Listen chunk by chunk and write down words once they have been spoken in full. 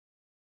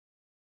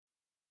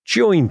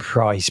Join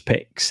Prize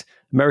Picks,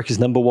 America's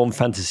 #1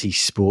 fantasy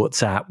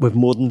sports app with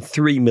more than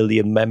 3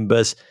 million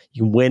members.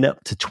 You can win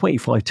up to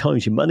 25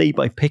 times your money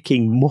by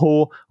picking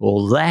more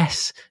or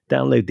less.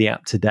 Download the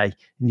app today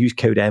and use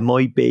code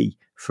MIB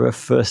for a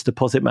first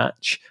deposit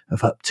match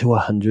of up to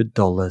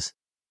 $100.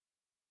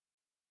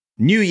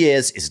 New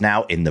Year's is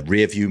now in the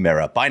rearview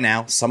mirror. By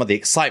now, some of the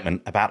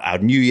excitement about our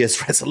New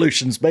Year's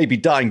resolutions may be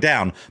dying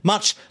down,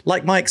 much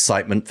like my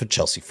excitement for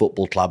Chelsea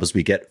Football Club as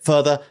we get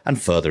further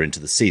and further into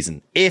the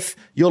season. If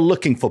you're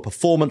looking for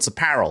performance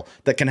apparel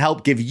that can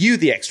help give you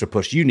the extra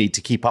push you need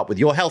to keep up with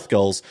your health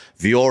goals,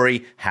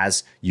 Vuori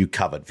has you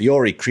covered.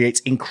 Vuori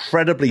creates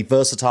incredibly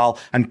versatile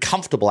and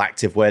comfortable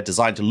activewear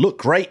designed to look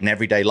great in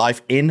everyday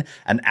life in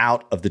and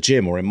out of the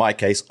gym, or in my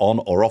case, on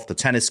or off the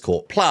tennis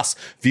court. Plus,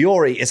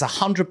 Vuori is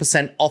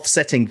 100%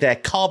 offsetting their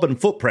carbon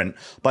footprint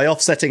by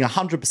offsetting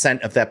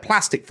 100% of their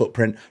plastic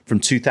footprint from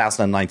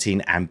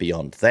 2019 and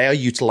beyond. They are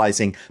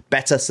utilizing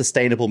better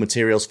sustainable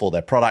materials for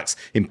their products,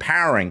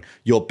 empowering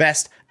your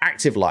best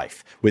active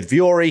life. With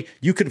Vuori,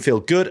 you can feel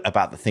good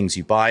about the things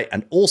you buy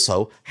and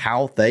also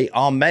how they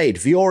are made.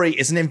 Vuori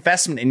is an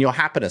investment in your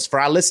happiness. For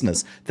our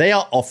listeners, they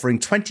are offering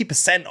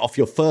 20% off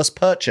your first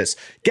purchase.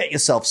 Get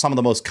yourself some of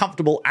the most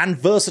comfortable and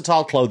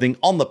versatile clothing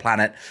on the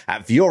planet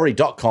at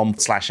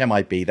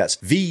vuori.com/MIB. That's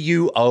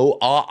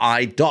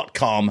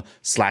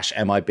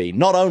VUORI.com/MIB.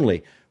 Not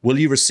only will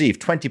you receive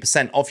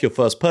 20% off your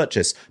first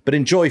purchase, but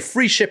enjoy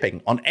free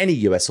shipping on any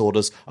US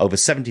orders over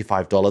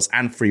 $75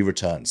 and free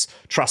returns.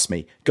 Trust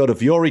me, go to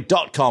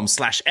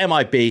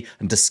vuori.com/MIB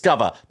and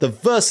discover the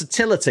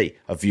versatility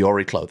of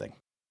Vuori clothing.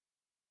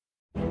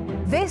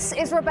 This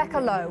is Rebecca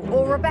Lowe,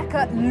 or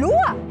Rebecca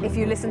Lua, if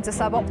you listen to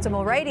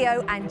Suboptimal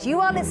Radio, and you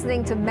are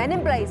listening to Men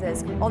in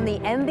Blazers on the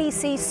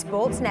NBC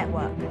Sports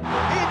Network.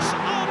 It's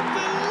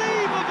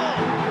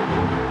unbelievable!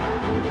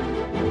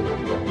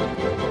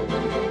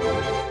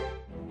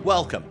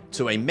 Welcome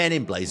to a Men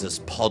in Blazers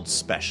pod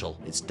special.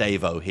 It's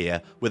Davo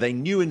here with a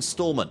new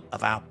installment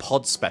of our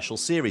pod special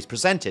series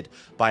presented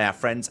by our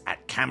friends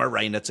at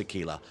Camarena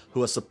Tequila,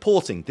 who are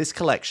supporting this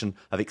collection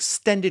of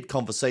extended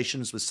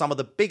conversations with some of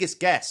the biggest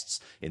guests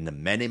in the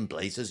Men in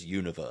Blazers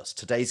universe.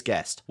 Today's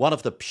guest, one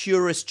of the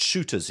purest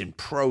shooters in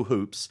pro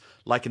hoops,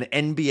 like an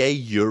NBA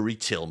Yuri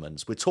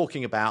Tillmans. We're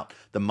talking about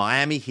the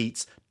Miami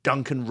Heat's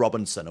Duncan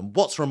Robinson. And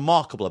what's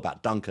remarkable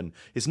about Duncan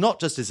is not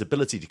just his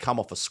ability to come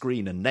off a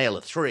screen and nail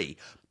a three,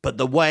 but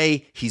the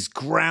way he's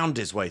ground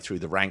his way through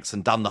the ranks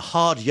and done the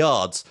hard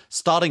yards,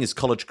 starting his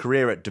college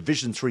career at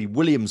Division III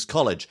Williams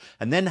College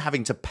and then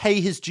having to pay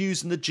his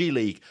dues in the G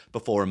League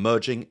before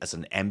emerging as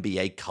an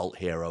NBA cult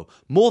hero.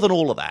 More than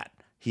all of that,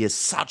 he is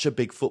such a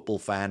big football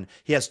fan.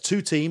 He has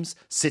two teams,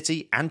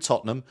 City and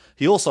Tottenham.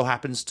 He also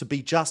happens to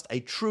be just a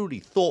truly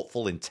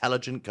thoughtful,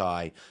 intelligent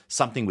guy,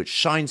 something which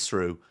shines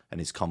through in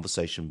his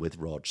conversation with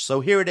Rog.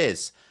 So here it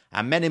is,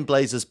 our Men in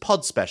Blazers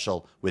pod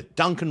special with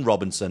Duncan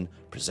Robinson,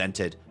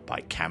 presented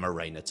by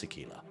Camarena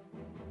Tequila.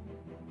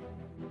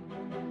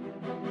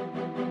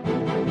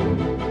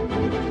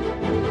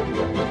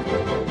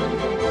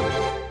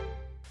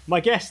 My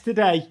guest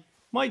today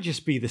might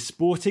just be the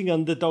sporting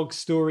underdog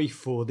story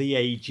for the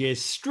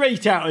ages.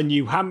 Straight out of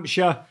New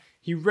Hampshire,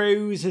 he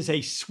rose as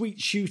a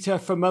sweet shooter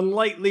from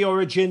unlikely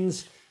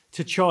origins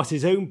to chart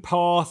his own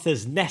path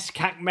as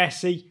Nescac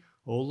Messi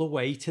all the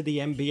way to the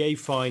NBA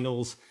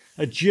Finals.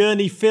 A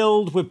journey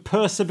filled with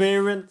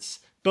perseverance,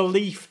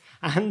 belief,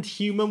 and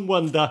human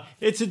wonder.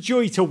 It's a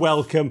joy to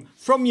welcome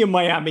from your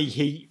Miami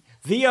Heat,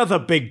 the other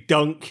big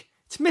dunk.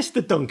 It's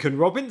Mr. Duncan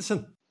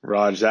Robinson.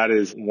 Raj, that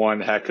is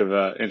one heck of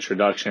an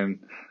introduction.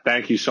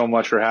 Thank you so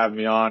much for having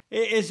me on.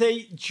 It is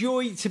a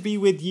joy to be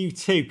with you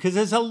too, because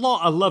there's a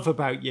lot I love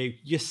about you.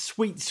 Your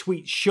sweet,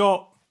 sweet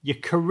shot, your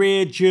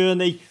career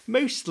journey,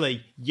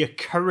 mostly your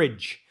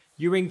courage,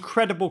 your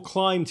incredible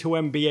climb to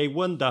NBA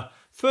wonder.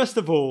 First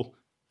of all,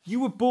 you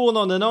were born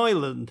on an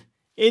island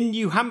in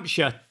New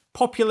Hampshire,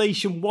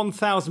 population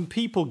 1,000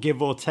 people,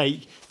 give or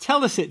take.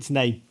 Tell us its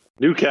name.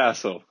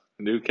 Newcastle.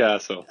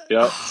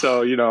 Yep.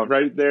 So,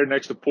 right there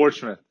next to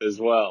Portsmouth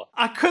as well.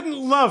 I couldn't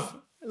love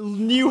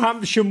New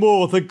Hampshire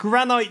more, the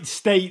granite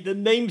state that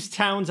names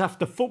towns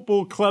after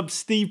football clubs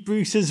Steve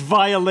Bruce has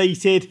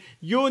violated.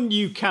 You're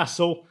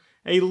Newcastle,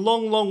 a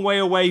long, long way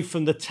away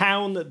from the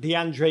town that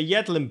DeAndre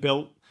Yedlin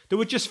built. There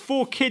were just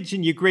 4 kids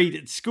in your grade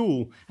at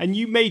school, and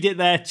you made it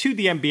there to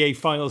the NBA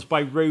Finals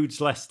by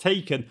roads less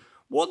taken.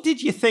 What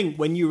did you think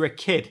when you were a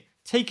kid?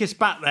 Take us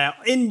back there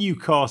in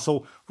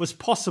Newcastle was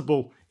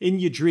possible in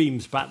your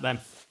dreams back then.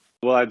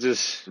 Well, I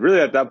just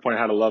really at that point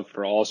had a love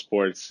for all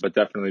sports, but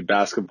definitely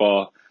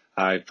basketball.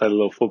 I played a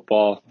little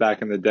football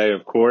back in the day,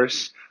 of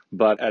course.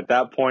 But at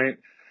that point,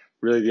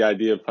 really the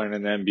idea of playing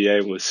in the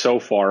NBA was so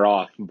far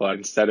off. But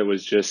instead it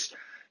was just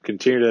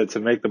continue to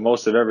make the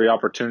most of every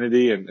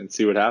opportunity and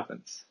see what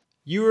happens.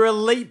 You were a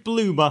late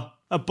bloomer.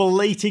 A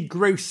belated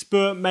growth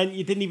spurt meant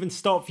you didn't even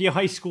start for your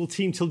high school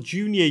team till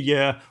junior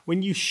year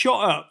when you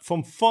shot up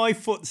from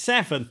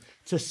 5'7"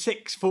 to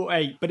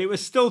 6'8". But it was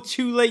still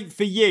too late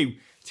for you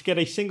to get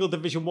a single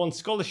Division I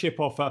scholarship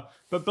offer.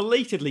 But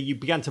belatedly, you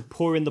began to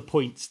pour in the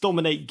points,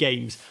 dominate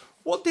games.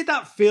 What did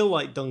that feel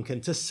like,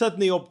 Duncan, to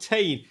suddenly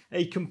obtain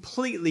a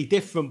completely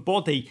different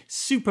body,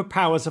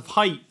 superpowers of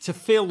height, to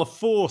feel the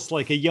Force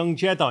like a young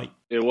Jedi?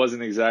 It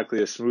wasn't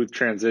exactly a smooth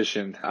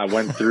transition. I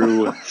went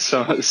through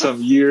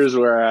some years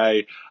where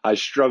I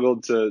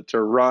struggled to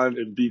run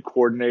and be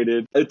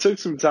coordinated. It took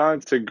some time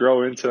to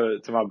grow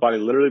into my body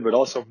literally, but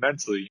also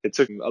mentally. It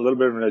took a little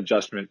bit of an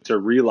adjustment to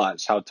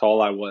realize how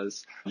tall I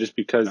was just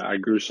because I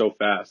grew so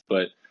fast.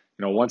 But,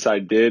 once I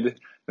did,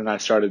 then I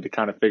started to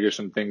kind of figure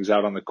some things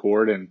out on the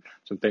court and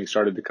some things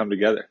started to come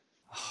together.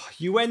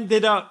 You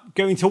ended up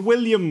going to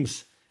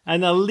Williams,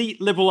 an elite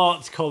liberal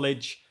arts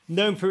college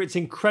known for its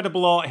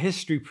incredible art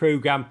history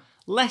program,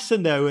 lesser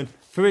known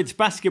for its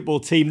basketball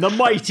team, the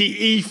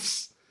mighty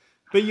Ephs.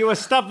 But you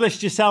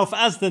established yourself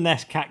as the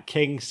NESCAC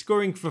king,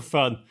 scoring for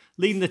fun,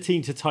 leading the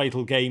team to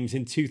title games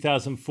in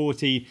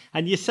 2014,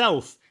 and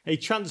yourself a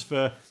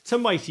transfer to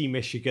mighty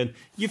Michigan.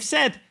 You've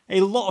said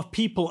a lot of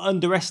people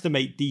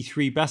underestimate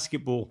D3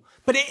 basketball,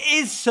 but it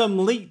is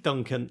some leap,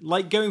 Duncan,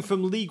 like going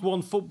from League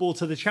One football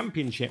to the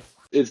championship.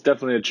 It's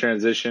definitely a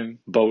transition,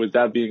 but with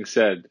that being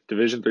said,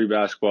 Division III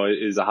basketball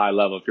is a high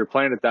level. If you're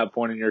playing at that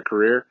point in your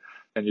career,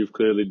 then you've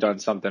clearly done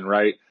something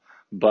right.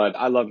 But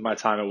I loved my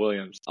time at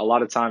Williams. A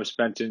lot of time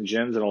spent in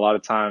gyms and a lot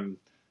of time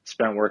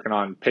spent working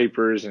on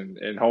papers and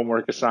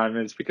homework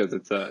assignments because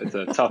it's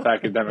a tough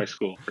academic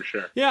school for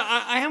sure. Yeah,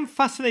 I am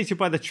fascinated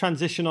by the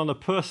transition on a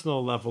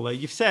personal level.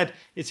 You've said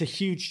it's a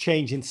huge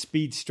change in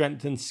speed,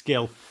 strength and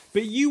skill,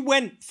 but you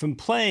went from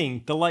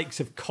playing the likes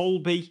of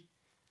Colby,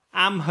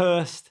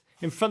 Amherst,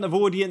 in front of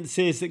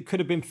audiences that could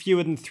have been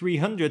fewer than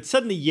 300.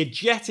 Suddenly you're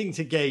jetting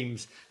to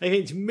games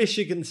against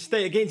Michigan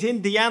State, against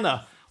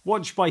Indiana,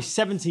 watched by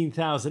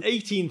 17,000,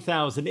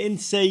 18,000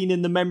 insane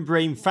in the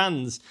membrane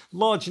fans,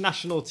 large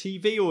national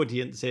TV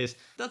audiences.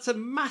 That's a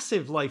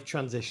massive life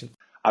transition.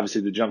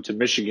 Obviously, the jump to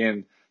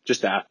Michigan,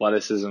 just the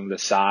athleticism, the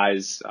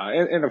size,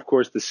 and of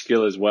course the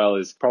skill as well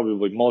is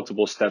probably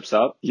multiple steps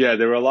up. Yeah,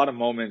 there were a lot of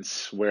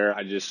moments where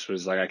I just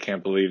was like, I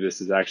can't believe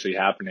this is actually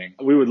happening.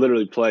 We would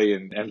literally play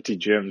in empty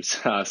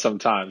gyms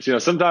sometimes.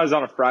 Sometimes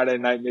on a Friday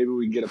night, maybe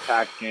we'd get a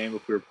packed game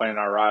if we were playing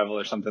our rival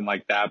or something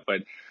like that.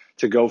 But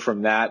to go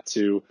from that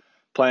to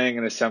playing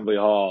in Assembly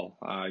Hall,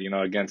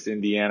 against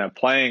Indiana,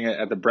 playing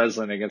at the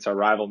Breslin against our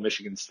rival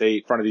Michigan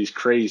State in front of these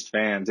crazed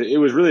fans. It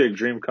was really a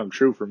dream come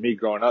true for me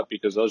growing up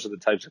because those are the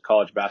types of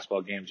college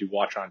basketball games you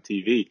watch on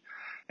TV.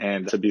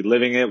 And to be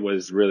living it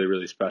was really,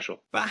 really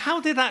special. But how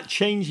did that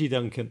change you,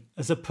 Duncan,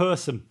 as a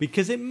person?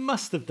 Because it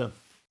must have done.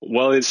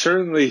 Well, it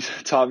certainly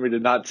taught me to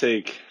not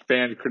take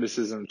fan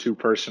criticism too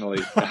personally.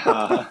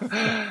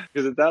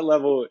 Because at that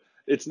level,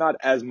 it's not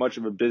as much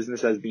of a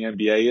business as the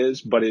NBA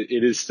is, but it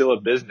is still a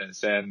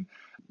business. And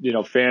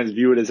fans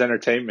view it as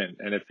entertainment.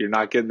 And if you're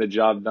not getting the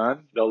job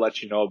done, they'll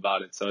let you know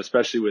about it. So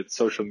especially with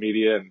social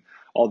media and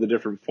all the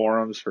different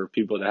forums for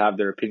people to have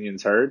their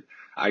opinions heard,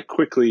 I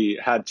quickly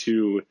had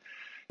to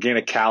gain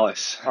a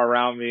callus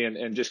around me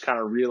and just kind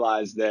of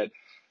realize that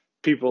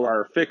people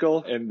are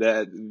fickle and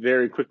that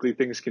very quickly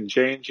things can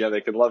change. Yeah,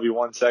 they could love you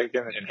 1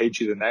 second and hate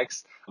you the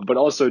next, but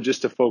also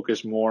just to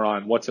focus more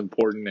on what's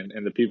important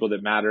and the people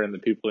that matter and the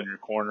people in your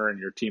corner and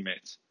your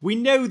teammates. We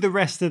know the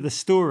rest of the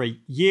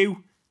story.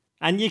 You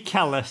and your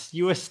callus,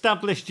 you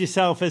established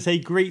yourself as a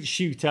great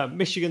shooter,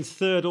 Michigan's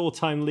third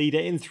all-time leader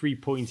in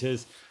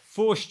three-pointers,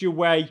 forced your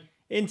way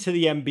into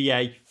the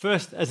NBA.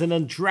 First, as an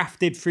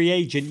undrafted free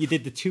agent, you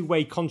did the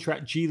two-way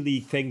contract G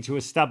League thing to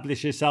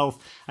establish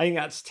yourself. I think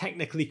that's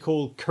technically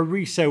called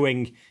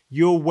Carusoing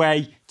your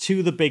way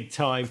to the big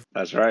time.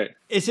 That's right.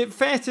 Is it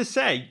fair to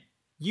say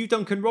you,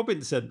 Duncan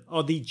Robinson,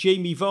 are the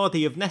Jamie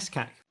Vardy of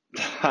NESCAC?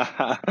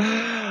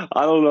 I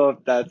don't know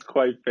if that's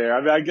quite fair.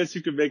 I mean, I guess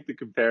you could make the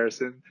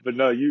comparison, but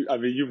no,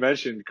 you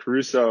mentioned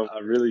Caruso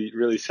really,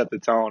 really set the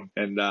tone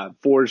and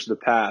forged the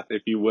path,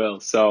 if you will.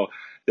 So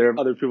there are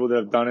other people that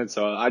have done it.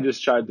 So I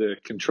just tried to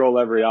control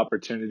every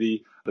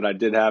opportunity that I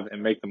did have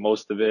and make the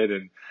most of it.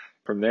 And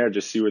from there,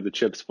 just see where the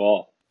chips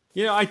fall.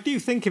 I do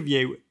think of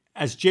you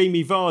as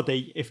Jamie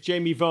Vardy if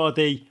Jamie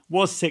Vardy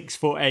was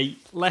 6'8",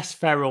 less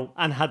feral,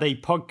 and had a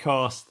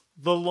podcast,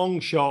 The Long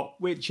Shot,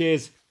 which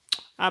is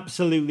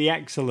absolutely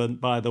excellent,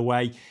 by the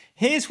way.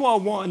 Here's what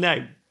I want to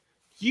know.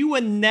 You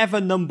were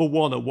never number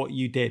one at what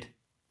you did.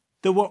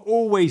 There were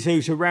always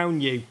those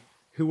around you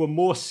who were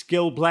more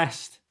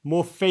skill-blessed,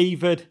 more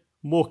favoured,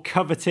 more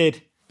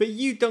coveted. But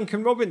you,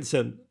 Duncan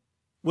Robinson,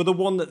 were the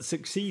one that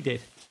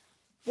succeeded.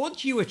 What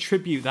do you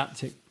attribute that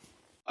to?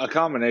 A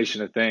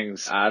combination of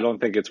things. I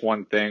don't think it's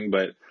one thing,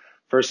 but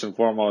first and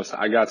foremost,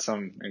 I got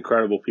some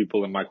incredible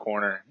people in my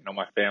corner,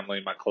 my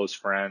family, my close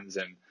friends,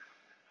 and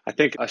I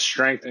think a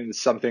strength and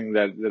something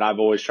that I've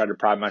always tried to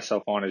pride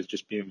myself on is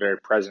just being very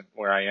present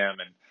where I am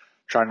and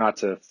try not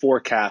to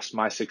forecast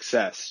my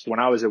success. When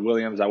I was at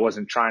Williams, I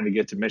wasn't trying to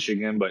get to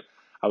Michigan, but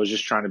I was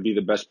just trying to be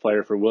the best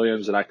player for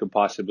Williams that I could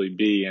possibly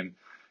be, and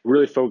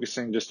really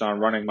focusing just on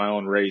running my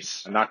own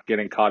race and not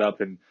getting caught up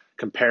in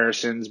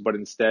comparisons, but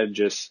instead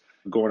just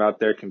going out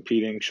there,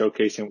 competing,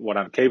 showcasing what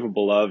I'm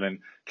capable of and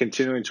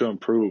continuing to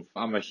improve.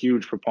 I'm a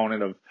huge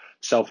proponent of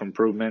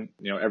self-improvement,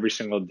 every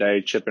single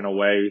day, chipping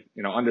away,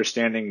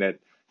 understanding that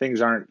things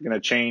aren't going to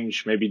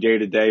change maybe day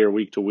to day or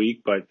week to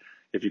week, but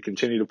if you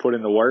continue to put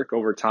in the work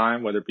over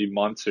time, whether it be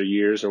months or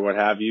years or what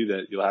have you,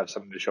 that you'll have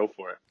something to show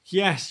for it.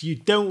 Yes, you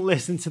don't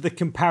listen to the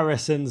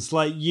comparisons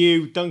like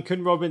you,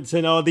 Duncan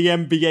Robinson, or the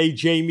NBA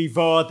Jamie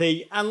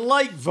Vardy. And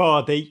like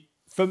Vardy,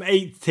 from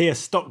 8th tier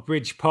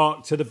Stockbridge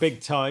Park to the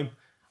big time,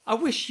 I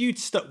wish you'd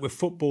stuck with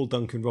football,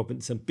 Duncan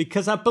Robinson,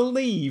 because I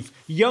believe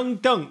young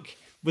Dunk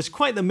was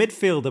quite the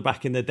midfielder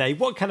back in the day.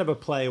 What kind of a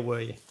player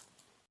were you?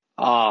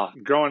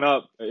 Growing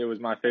up, it was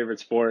my favorite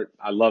sport.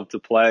 I loved to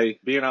play,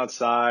 being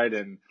outside,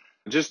 and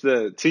just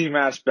the team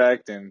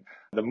aspect and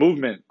the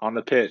movement on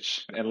the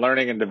pitch and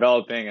learning and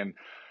developing. And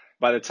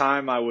by the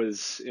time I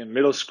was in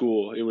middle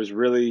school, it was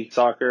really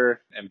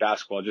soccer and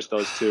basketball, just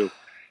those two.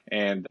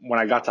 And when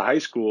I got to high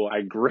school,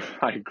 I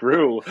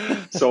grew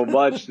so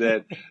much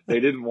that they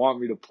didn't want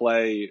me to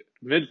play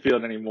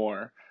midfield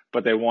anymore,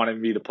 but they wanted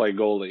me to play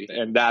goalie.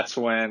 And that's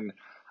when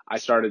I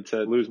started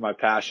to lose my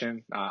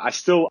passion. I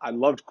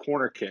loved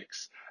corner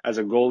kicks as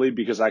a goalie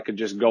because I could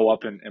just go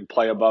up and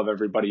play above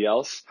everybody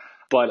else.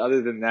 But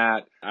other than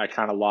that, I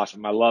kind of lost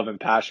my love and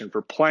passion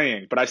for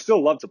playing. But I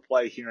still love to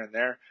play here and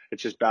there.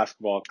 It's just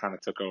basketball kind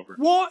of took over.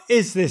 What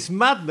is this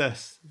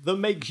madness that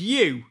makes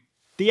you,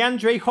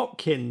 DeAndre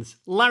Hopkins,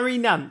 Larry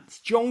Nance,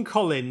 John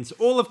Collins,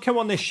 all have come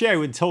on this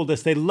show and told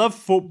us they love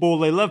football,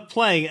 they love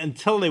playing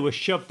until they were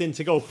shoved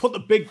into goal. Put the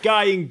big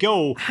guy in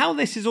goal. How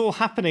this is all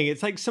happening,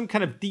 it's like some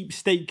kind of deep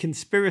state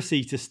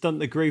conspiracy to stunt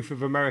the growth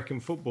of American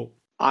football.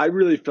 I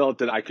really felt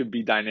that I could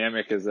be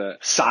dynamic as a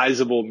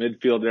sizable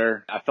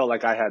midfielder. I felt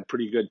like I had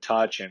pretty good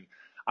touch, and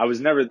I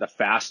was never the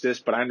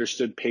fastest, but I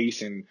understood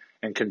pace and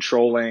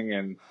controlling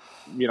and,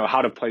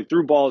 how to play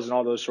through balls and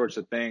all those sorts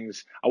of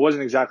things. I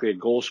wasn't exactly a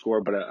goal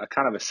scorer, but a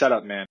kind of a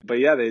setup man. But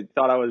yeah, they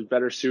thought I was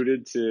better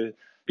suited to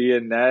be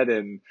in net,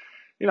 and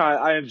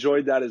I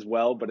enjoyed that as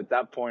well. But at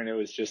that point, it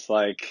was just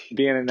like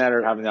being in net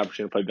or having the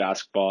opportunity to play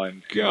basketball.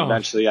 And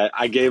eventually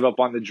I gave up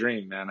on the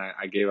dream, man.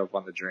 I gave up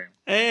on the dream.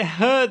 It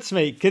hurts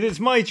me because it's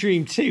my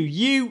dream too.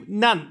 You,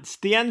 Nance,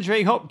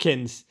 DeAndre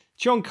Hopkins,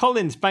 John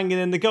Collins banging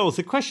in the goals.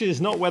 The question is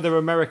not whether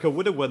America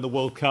would have won the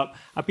World Cup.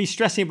 I'd be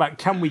stressing about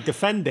can we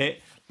defend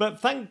it. But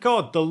thank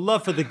God the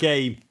love of the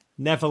game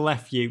never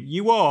left you.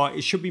 You are,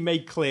 it should be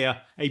made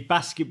clear, a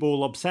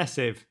basketball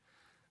obsessive.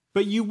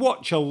 But you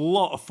watch a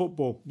lot of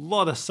football, a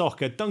lot of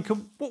soccer.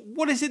 Duncan,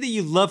 what is it that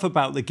you love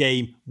about the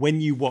game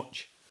when you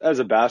watch? As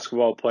a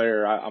basketball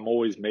player, I'm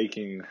always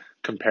making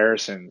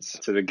comparisons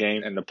to the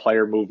game and the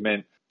player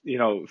movement.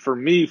 For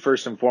me,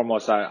 first and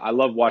foremost, I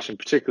love watching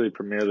particularly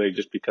Premier League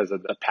just because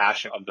of the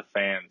passion of the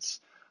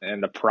fans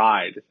and the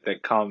pride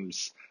that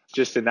comes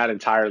just in that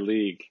entire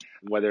league,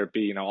 whether it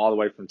be, all the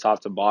way from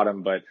top to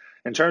bottom. But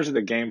in terms of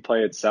the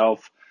gameplay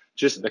itself,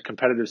 just the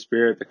competitive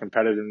spirit, the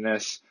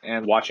competitiveness,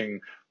 and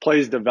watching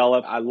plays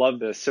develop. I love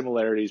the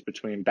similarities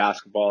between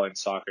basketball and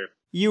soccer.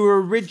 You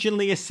were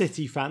originally a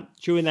City fan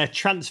during their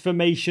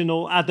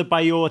transformational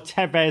Adebayor,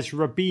 Tevez,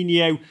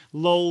 Robinho,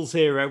 Lols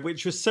era,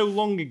 which was so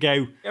long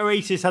ago.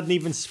 Oasis hadn't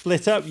even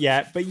split up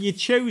yet, but you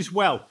chose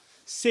well.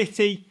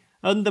 City,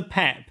 under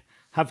Pep,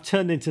 have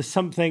turned into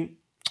something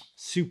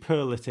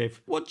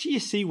superlative. What do you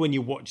see when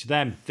you watch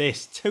them?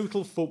 This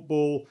total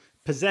football,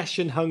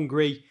 possession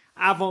hungry,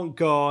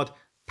 avant-garde,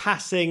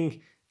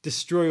 passing,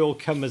 destroy all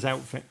comers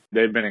outfit.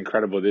 They've been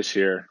incredible this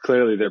year.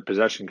 Clearly their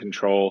possession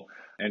control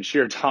and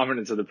sheer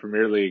dominance of the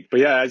Premier League.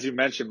 But yeah, as you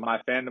mentioned,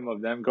 my fandom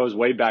of them goes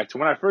way back to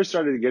when I first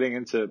started getting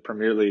into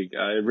Premier League.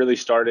 It really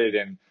started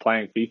in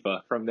playing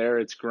FIFA. From there,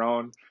 it's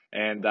grown.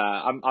 And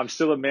I'm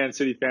still a Man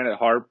City fan at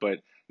heart, but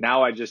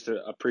now I just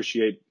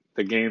appreciate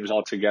the games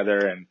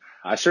altogether. And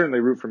I certainly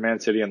root for Man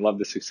City and love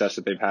the success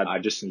that they've had. I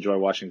just enjoy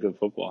watching good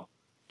football.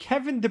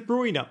 Kevin De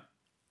Bruyne,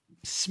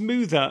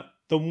 smoother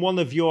than one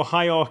of your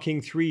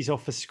high-arcing threes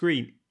off a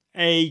screen.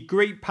 A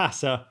great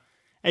passer,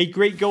 a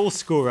great goal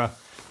scorer,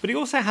 but he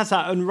also has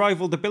that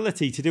unrivaled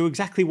ability to do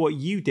exactly what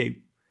you do.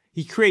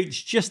 He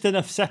creates just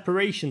enough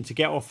separation to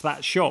get off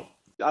that shot.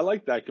 I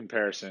like that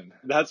comparison.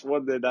 That's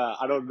one that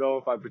I don't know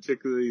if I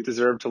particularly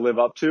deserve to live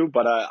up to,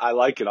 but I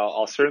like it.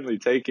 I'll certainly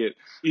take it.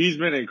 He's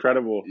been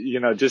incredible.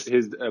 Just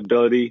his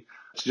ability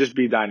to just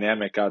be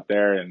dynamic out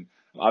there and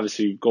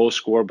obviously goal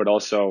score, but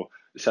also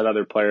set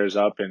other players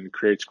up and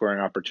create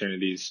scoring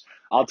opportunities.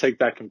 I'll take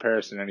that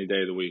comparison any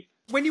day of the week.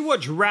 When you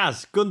watch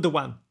Raz,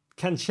 Gundogan,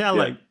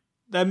 Cancelo,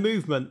 their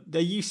movement,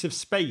 their use of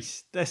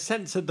space, their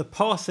sense of the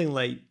passing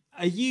lane,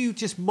 are you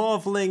just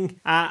marvelling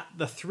at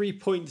the 3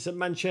 points that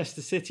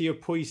Manchester City are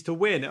poised to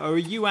win, or are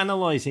you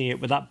analysing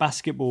it with that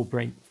basketball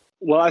brain?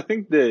 Well, I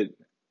think that,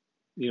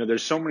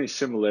 there's so many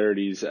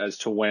similarities as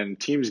to when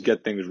teams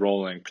get things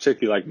rolling,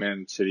 particularly like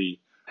Man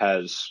City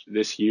has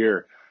this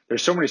year.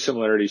 There's so many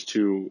similarities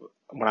to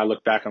when I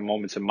look back on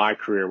moments in my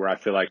career where I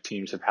feel like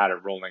teams have had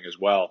it rolling as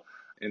well.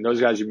 And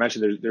those guys you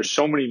mentioned, there's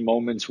so many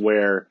moments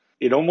where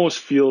it almost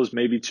feels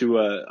maybe to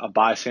a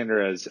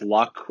bystander as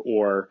luck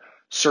or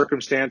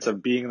circumstance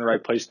of being in the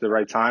right place at the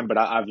right time. But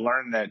I've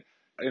learned that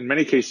in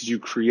many cases you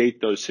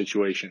create those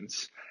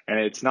situations, and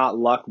it's not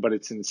luck, but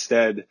it's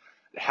instead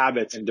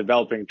habits and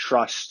developing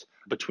trust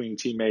between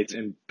teammates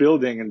and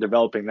building and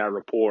developing that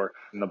rapport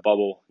in the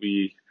bubble.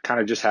 We kind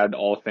of just had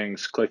all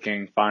things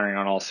clicking, firing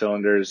on all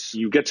cylinders.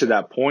 You get to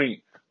that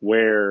point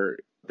where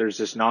there's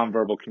this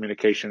nonverbal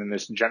communication and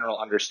this general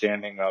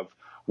understanding of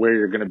where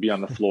you're going to be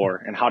on the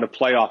floor and how to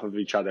play off of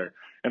each other.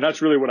 And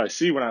that's really what I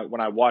see when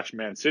I watch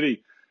Man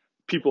City.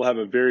 People have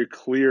a very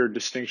clear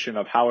distinction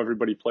of how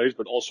everybody plays,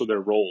 but also their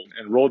role.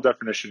 And role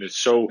definition is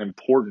so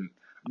important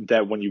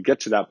that when you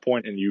get to that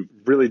point and you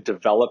really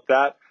develop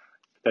that,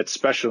 that's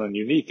special and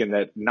unique, and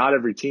that not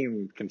every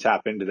team can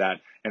tap into that.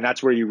 And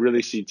that's where you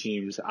really see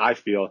teams, I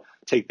feel,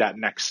 take that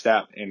next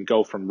step and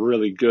go from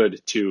really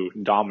good to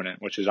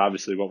dominant, which is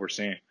obviously what we're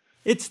seeing.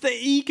 It's the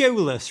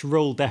egoless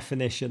role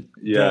definition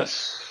that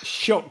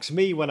shocks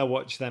me when I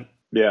watch them.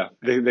 Yeah.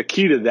 The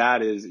key to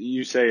that is,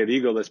 you say it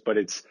egoless, but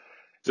it's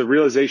a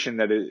realization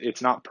that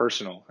it's not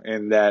personal,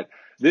 and that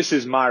this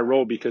is my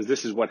role because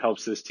this is what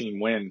helps this team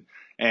win.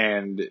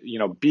 And,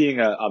 being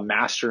a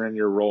master in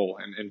your role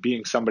and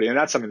being somebody, and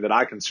that's something that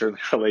I can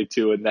certainly relate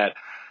to, in that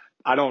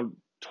I don't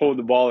hold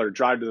the ball or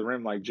drive to the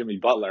rim like Jimmy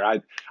Butler.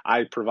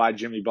 I provide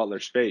Jimmy Butler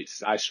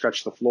space. I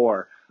stretch the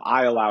floor.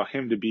 I allow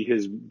him to be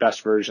his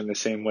best version the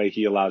same way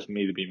he allows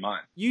me to be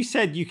mine. You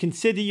said you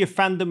consider your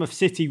fandom of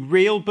City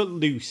real but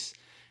loose,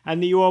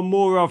 and that you are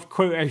more of,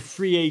 quote, a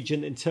free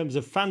agent in terms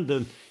of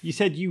fandom. You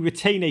said you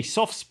retain a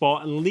soft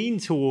spot and lean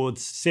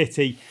towards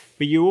City,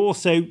 but you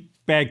also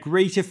bear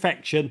great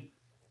affection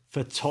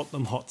for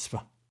Tottenham Hotspur.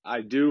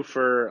 I do,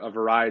 for a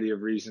variety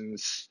of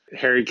reasons.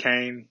 Harry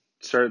Kane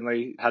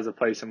certainly has a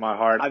place in my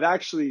heart. I've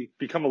actually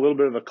become a little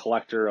bit of a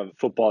collector of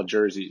football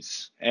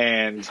jerseys,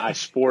 and I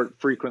sport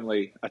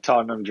frequently a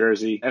Tottenham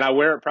jersey, and I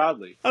wear it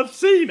proudly.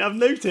 I've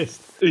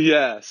noticed.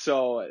 Yeah,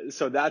 so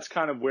that's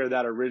kind of where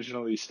that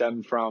originally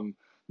stemmed from.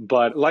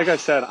 But like I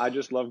said, I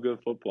just love good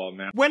football,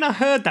 man. When I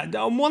heard that,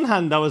 on one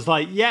hand, I was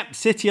like, yep,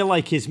 City are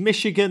like his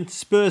Michigan,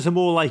 Spurs are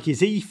more like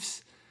his Ephs.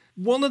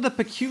 One of the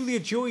peculiar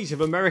joys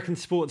of American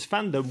sports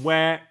fandom,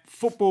 where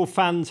football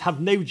fans have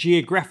no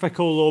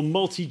geographical or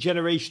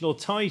multi-generational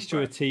ties to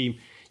a team,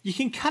 you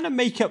can kind of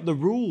make up the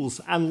rules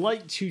and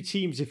like two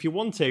teams if you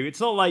want to. It's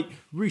not like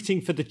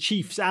rooting for the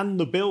Chiefs and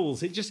the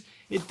Bills.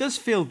 It does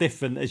feel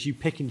different as you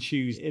pick and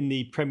choose in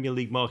the Premier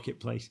League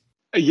marketplace.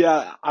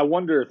 Yeah, I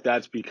wonder if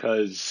that's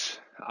because,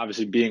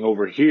 obviously, being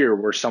over here,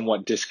 we're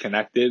somewhat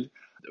disconnected.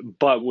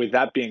 But with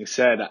that being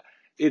said,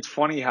 it's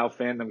funny how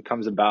fandom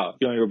comes about.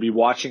 You'll be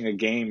watching a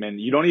game and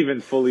you don't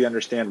even fully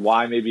understand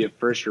why. Maybe at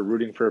first you're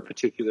rooting for a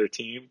particular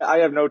team. I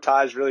have no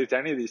ties really to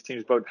any of these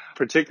teams, but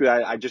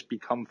particularly I just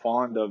become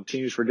fond of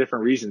teams for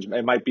different reasons.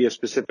 It might be a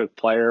specific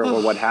player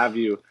or what have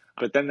you,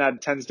 but then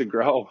that tends to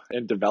grow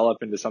and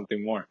develop into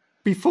something more.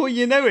 Before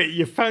you know it,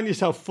 you found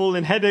yourself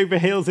falling head over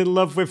heels in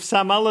love with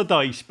Sam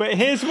Allardyce. But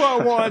here's what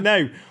I want to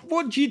know.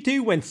 What do you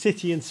do when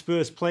City and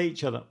Spurs play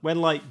each other? When,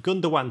 like,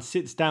 Gundogan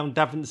sits down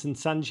Davinson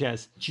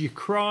Sanchez? Do you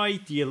cry?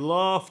 Do you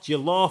laugh? Do you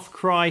laugh,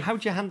 cry? How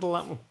do you handle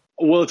that one?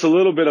 Well, it's a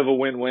little bit of a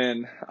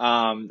win-win,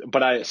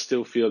 but I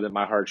still feel that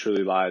my heart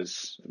truly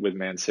lies with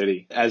Man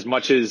City. As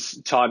much as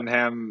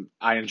Tottenham,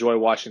 I enjoy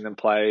watching them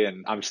play,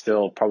 and I'm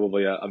still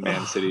probably a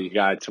Man City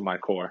guy to my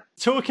core.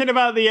 Talking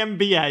about the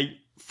NBA,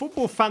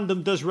 football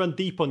fandom does run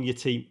deep on your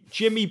team.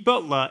 Jimmy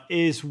Butler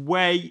is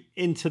way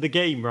into the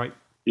game, right?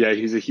 Yeah,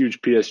 he's a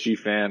huge PSG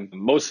fan.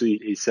 Mostly,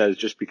 he says,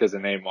 just because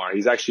of Neymar.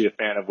 He's actually a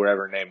fan of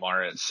wherever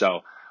Neymar is.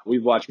 So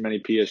we've watched many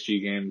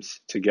PSG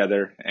games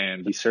together,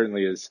 and he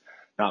certainly is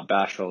not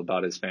bashful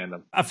about his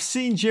fandom. I've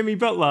seen Jimmy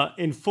Butler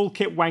in full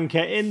kit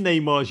wanker in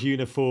Neymar's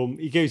uniform.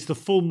 He goes the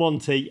full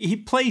Monty. He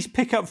plays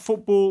pickup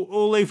football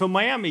all over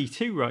Miami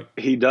too, right?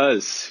 He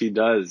does.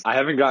 I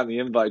haven't gotten the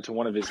invite to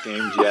one of his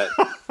games yet.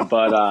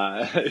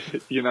 But,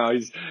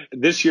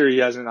 this year he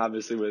hasn't,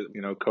 obviously, with,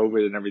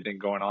 COVID and everything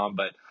going on.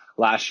 But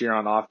last year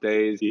on off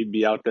days, he'd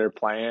be out there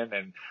playing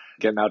and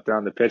getting out there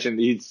on the pitch. And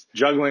he's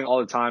juggling all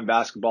the time,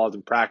 basketballs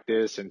in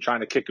practice and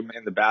trying to kick him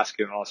in the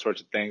basket and all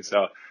sorts of things.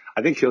 So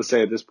I think he'll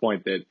say at this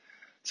point that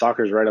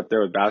soccer's right up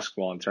there with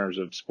basketball in terms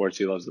of sports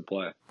he loves to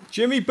play.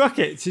 Jimmy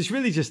Buckets is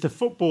really just a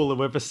footballer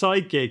with a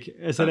side gig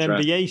as an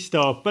NBA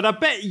star. But I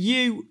bet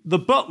you, the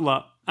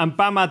Butler and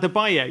Bam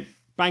Adebayo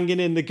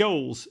banging in the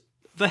goals,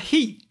 the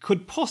Heat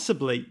could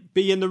possibly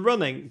be in the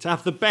running to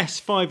have the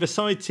best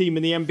five-a-side team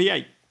in the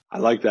NBA. I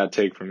like that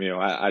take from you.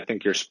 I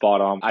think you're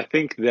spot on. I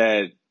think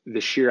that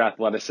the sheer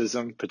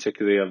athleticism,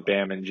 particularly of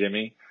Bam and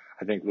Jimmy,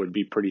 I think would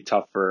be pretty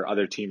tough for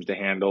other teams to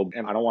handle.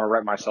 And I don't want to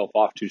write myself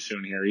off too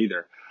soon here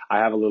either. I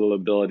have a little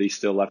ability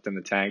still left in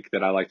the tank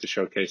that I like to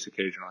showcase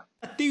occasionally.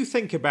 I do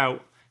think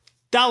about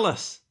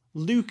Dallas,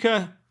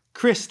 Luka,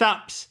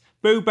 Kristaps,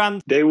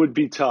 Boban. They would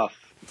be tough.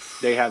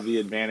 They have the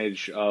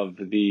advantage of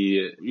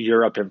the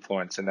Europe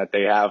influence and that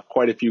they have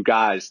quite a few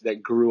guys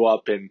that grew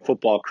up in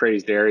football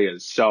crazed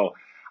areas. So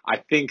I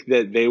think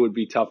that they would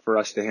be tough for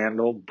us to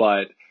handle,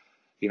 but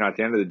at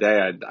the end of the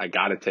day, I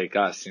got to take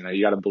us.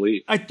 You got to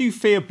believe. I do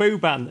fear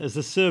Boban as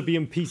a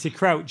Serbian Peter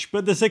Crouch,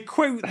 but there's a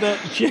quote that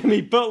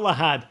Jimmy Butler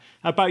had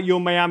about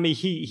your Miami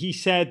Heat. He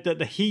said that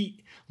the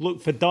Heat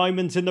look for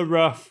diamonds in the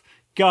rough,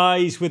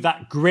 guys with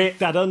that grit,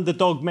 that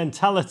underdog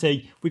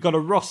mentality. We got a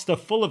roster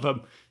full of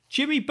them.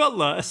 Jimmy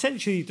Butler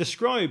essentially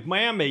described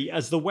Miami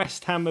as the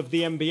West Ham of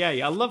the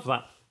NBA. I love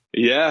that.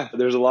 Yeah,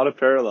 there's a lot of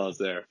parallels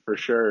there, for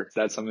sure.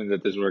 That's something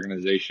that this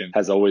organization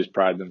has always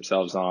prided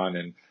themselves on,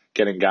 and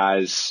getting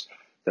guys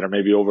that are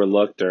maybe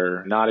overlooked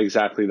or not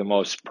exactly the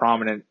most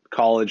prominent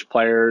college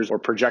players or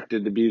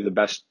projected to be the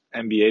best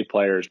NBA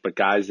players, but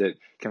guys that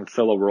can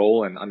fill a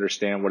role and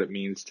understand what it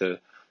means to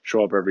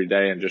show up every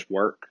day and just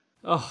work.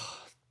 Oh,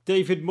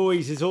 David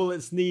Moyes is all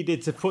that's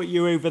needed to put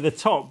you over the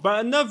top. But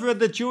another of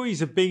the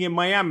joys of being in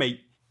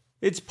Miami,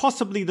 it's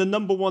possibly the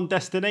number one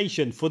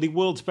destination for the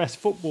world's best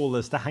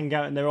footballers to hang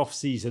out in their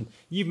off-season.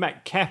 You've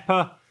met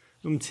Kepa,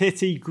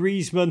 Umtiti,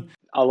 Griezmann.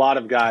 A lot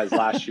of guys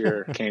last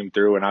year came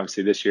through, and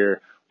obviously this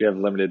year we have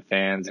limited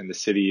fans and the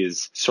city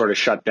is sort of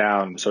shut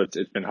down. So it's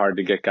been hard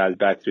to get guys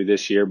back through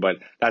this year, but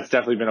that's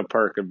definitely been a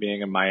perk of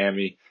being in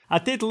Miami. I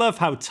did love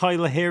how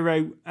Tyler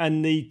Hero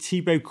and the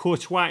Thibaut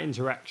Courtois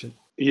interaction.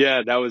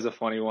 Yeah, that was a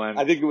funny one.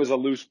 I think it was a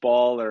loose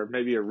ball or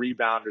maybe a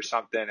rebound or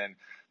something, and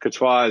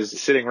Courtois is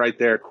sitting right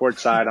there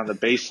courtside on the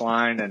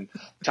baseline, and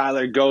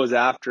Tyler goes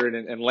after it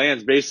and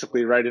lands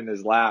basically right in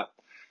his lap.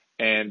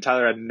 And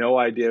Tyler had no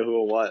idea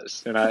who it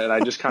was. And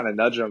I just kind of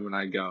nudge him and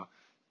I go,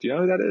 "Do you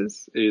know who that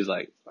is?" He's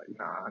like,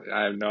 "Nah,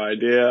 I have no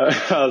idea."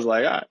 I was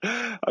like,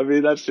 I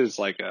mean, that's just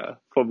like a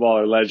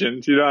footballer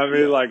legend. You know what I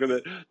mean?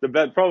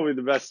 Like probably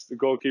the best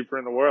goalkeeper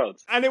in the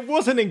world. And it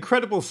was an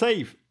incredible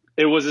save.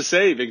 It was a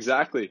save,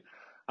 exactly.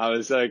 I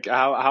was like,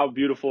 how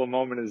beautiful a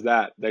moment is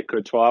that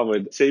Courtois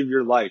would save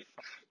your life.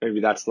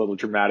 Maybe that's a little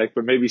dramatic,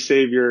 but maybe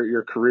save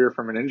your career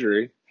from an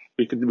injury.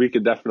 We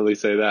could definitely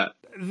say that.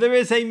 There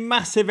is a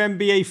massive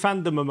NBA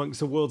fandom amongst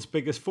the world's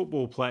biggest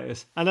football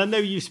players. And I know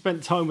you've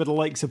spent time with the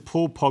likes of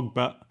Paul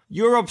Pogba.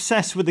 You're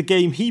obsessed with the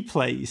game he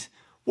plays.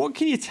 What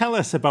can you tell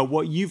us about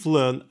what you've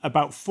learned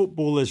about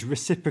footballers'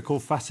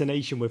 reciprocal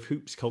fascination with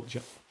hoops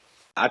culture?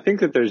 I think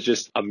that there's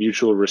just a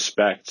mutual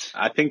respect.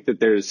 I think that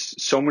there's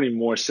so many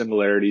more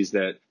similarities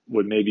that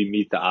would maybe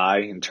meet the eye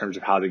in terms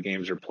of how the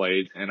games are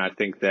played. And I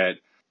think that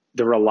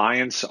the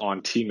reliance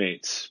on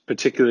teammates,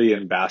 particularly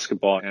in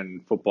basketball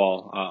and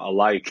football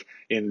alike,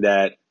 in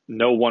that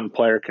no one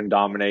player can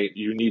dominate.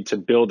 You need to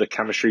build a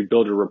chemistry,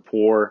 build a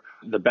rapport.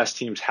 The best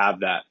teams have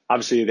that.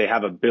 Obviously, they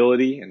have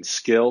ability and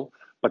skill,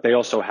 but they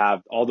also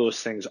have all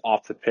those things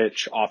off the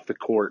pitch, off the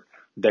court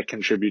that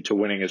contribute to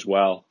winning as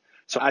well.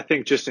 So I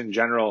think just in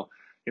general,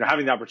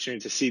 having the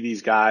opportunity to see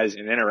these guys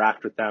and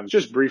interact with them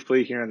just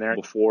briefly here and there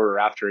before or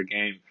after a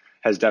game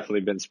has definitely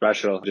been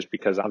special just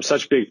because I'm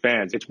such big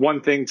fans. It's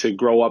one thing to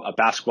grow up a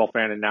basketball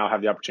fan and now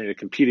have the opportunity to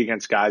compete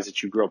against guys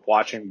that you grew up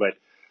watching, but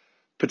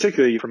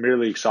particularly Premier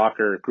League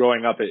soccer,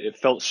 growing up, it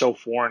felt so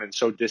foreign and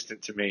so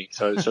distant to me.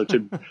 So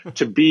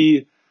to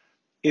be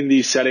in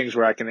these settings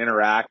where I can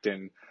interact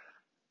and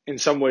in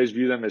some ways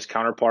view them as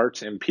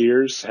counterparts and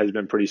peers has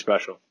been pretty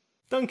special.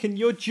 Duncan,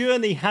 your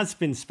journey has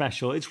been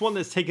special. It's one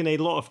that's taken a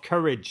lot of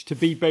courage to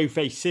be both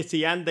a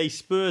City and a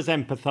Spurs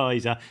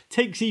empathiser.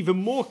 Takes even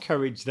more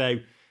courage, though,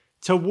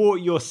 to walk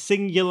your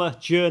singular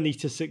journey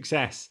to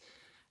success.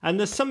 And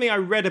there's something I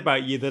read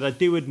about you that I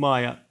do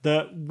admire,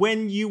 that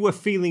when you were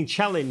feeling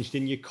challenged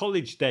in your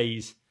college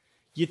days,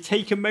 you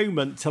take a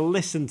moment to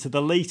listen to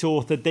the late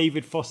author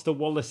David Foster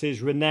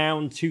Wallace's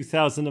renowned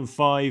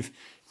 2005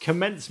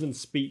 commencement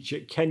speech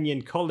at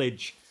Kenyon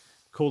College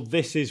called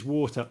This Is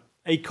Water.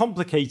 A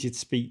complicated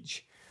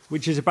speech,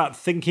 which is about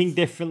thinking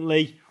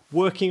differently,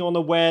 working on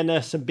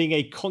awareness and being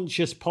a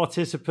conscious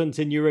participant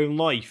in your own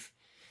life.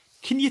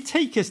 Can you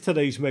take us to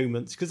those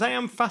moments? Because I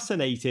am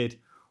fascinated.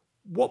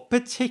 What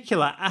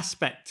particular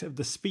aspect of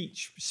the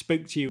speech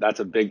spoke to you?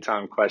 That's a big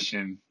time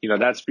question.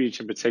 That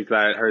speech in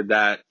particular, I heard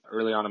that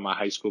early on in my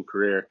high school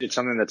career. It's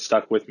something that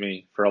stuck with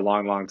me for a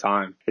long, long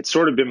time. It's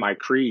sort of been my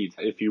creed,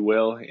 if you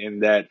will,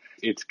 in that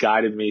it's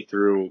guided me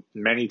through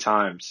many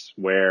times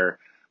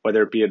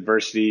whether it be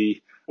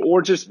adversity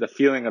or just the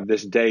feeling of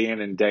this day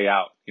in and day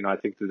out, I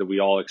think that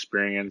we all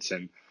experience,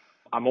 and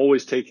I'm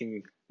always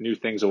taking new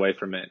things away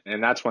from it.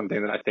 And that's one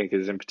thing that I think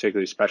is in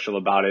particularly special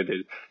about it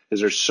is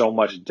there's so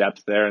much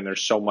depth there and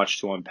there's so much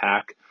to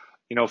unpack.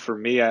 For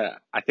me,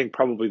 I think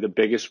probably the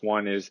biggest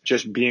one is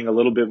just being a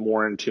little bit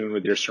more in tune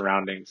with your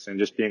surroundings and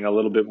just being a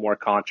little bit more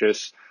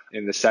conscious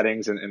in the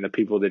settings and the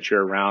people that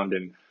you're around,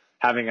 and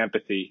having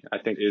empathy, I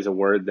think, is a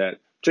word that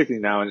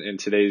particularly now in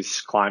today's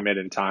climate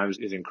and times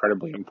is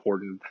incredibly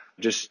important.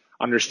 Just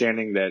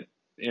understanding that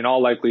in all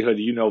likelihood,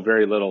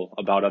 very little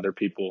about other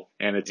people.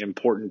 And it's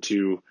important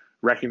to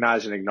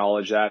recognize and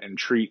acknowledge that and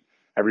treat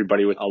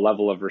everybody with a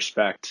level of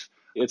respect.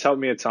 It's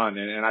helped me a ton.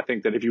 And I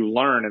think that if you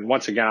learn, and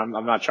once again,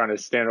 I'm not trying to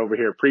stand over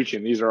here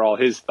preaching. These are all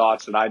his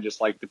thoughts that I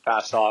just like to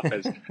pass off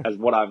as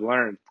what I've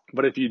learned.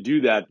 But if you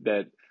do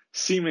that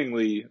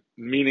seemingly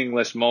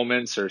meaningless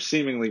moments or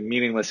seemingly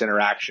meaningless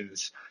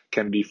interactions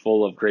can be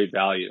full of great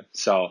value.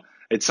 So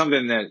it's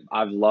something that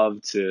I've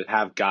loved to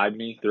have guide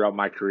me throughout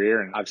my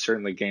career, and I've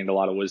certainly gained a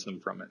lot of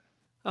wisdom from it.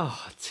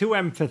 Oh, to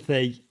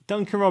empathy.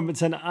 Duncan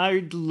Robinson,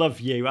 I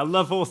love you. I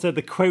love also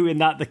the quote in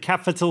that, the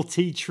capital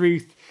T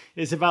truth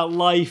is about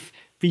life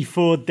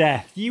before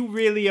death. You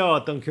really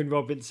are, Duncan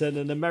Robinson,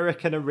 an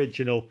American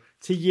original.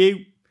 To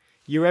you,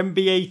 your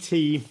NBA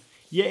team,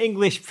 your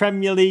English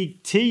Premier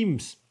League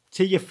teams,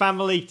 to your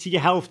family, to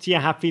your health, to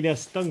your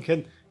happiness.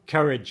 Duncan,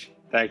 courage.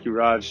 Thank you,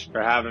 Raj,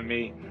 for having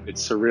me.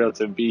 It's surreal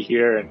to be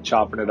here and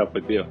chopping it up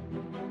with you.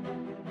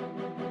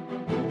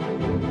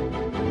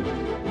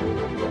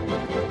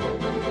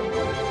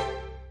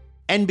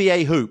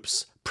 NBA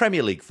hoops,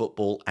 Premier League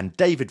football, and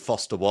David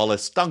Foster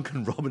Wallace.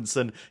 Duncan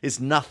Robinson is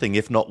nothing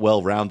if not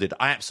well-rounded.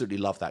 I absolutely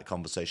love that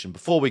conversation.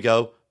 Before we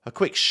go, a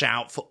quick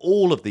shout for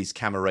all of these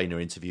Camarena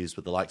interviews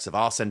with the likes of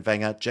Arsene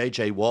Wenger,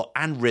 JJ Watt,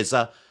 and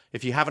RZA.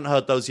 If you haven't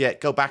heard those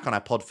yet, go back on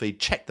our pod feed,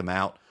 check them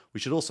out.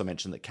 We should also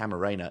mention that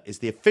Camarena is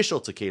the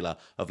official tequila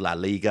of La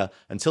Liga.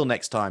 Until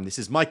next time, this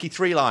is Mikey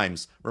Three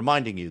Limes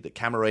reminding you that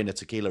Camarena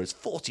tequila is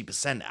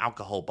 40%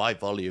 alcohol by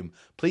volume.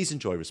 Please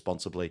enjoy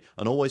responsibly,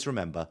 and always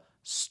remember,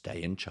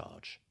 stay in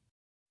charge.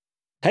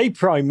 Hey,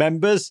 Prime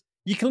members,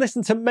 you can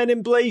listen to Men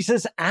in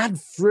Blazers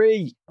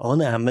ad-free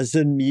on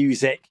Amazon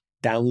Music.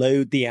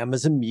 Download the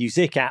Amazon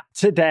Music app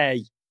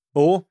today.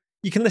 Or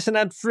you can listen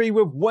ad-free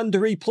with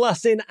Wondery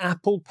Plus in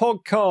Apple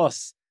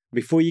Podcasts.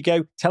 Before you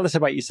go, tell us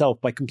about yourself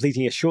by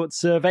completing a short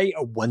survey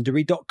at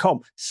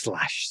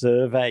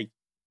Wondery.com/survey.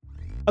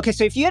 Okay,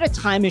 so if you had a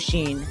time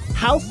machine,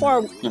 how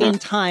far in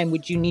time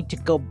would you need to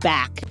go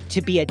back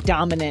to be a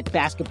dominant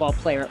basketball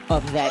player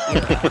of that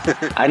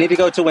era? I need to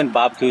go to when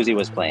Bob Cousy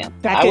was playing.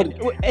 Back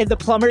in the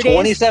plumber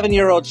days?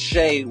 27-year-old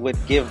Shea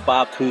would give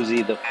Bob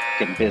Cousy the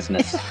f***ing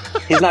business.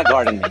 He's not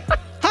guarding me.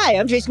 Hi,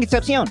 I'm Jason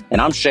Concepcion. And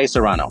I'm Shea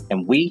Serrano.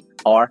 And we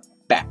are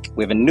back.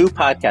 We have a new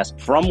podcast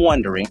from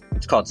Wondery.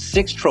 It's called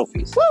Six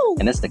Trophies. Woo!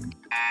 And it's the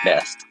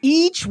best.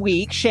 Each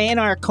week, Shea and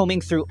I are combing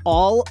through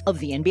all of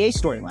the NBA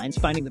storylines,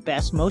 finding the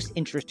best, most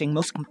interesting,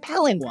 most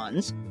compelling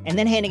ones, and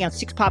then handing out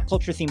 6 pop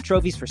culture-themed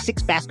trophies for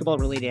 6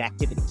 basketball-related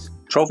activities.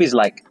 Trophies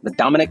like the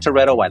Dominic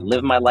Toretto I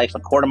Live My Life a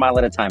Quarter Mile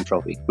at a Time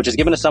trophy, which is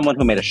given to someone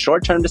who made a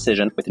short-term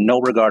decision with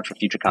no regard for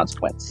future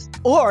consequence.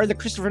 Or the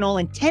Christopher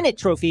Nolan Tenet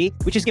trophy,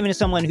 which is given to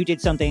someone who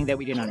did something that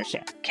we didn't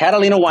understand.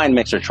 Catalina Wine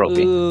Mixer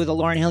trophy. Ooh, the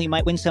Lauryn Hill You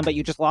Might Win Some, But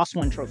You Just Lost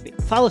One trophy.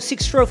 Follow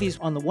 6 Trophies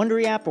on the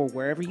Wondery app or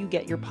wherever you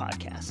get your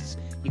podcasts.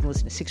 You can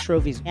listen to 6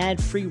 Trophies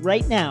ad-free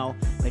right now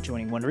by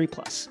joining Wondery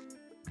Plus.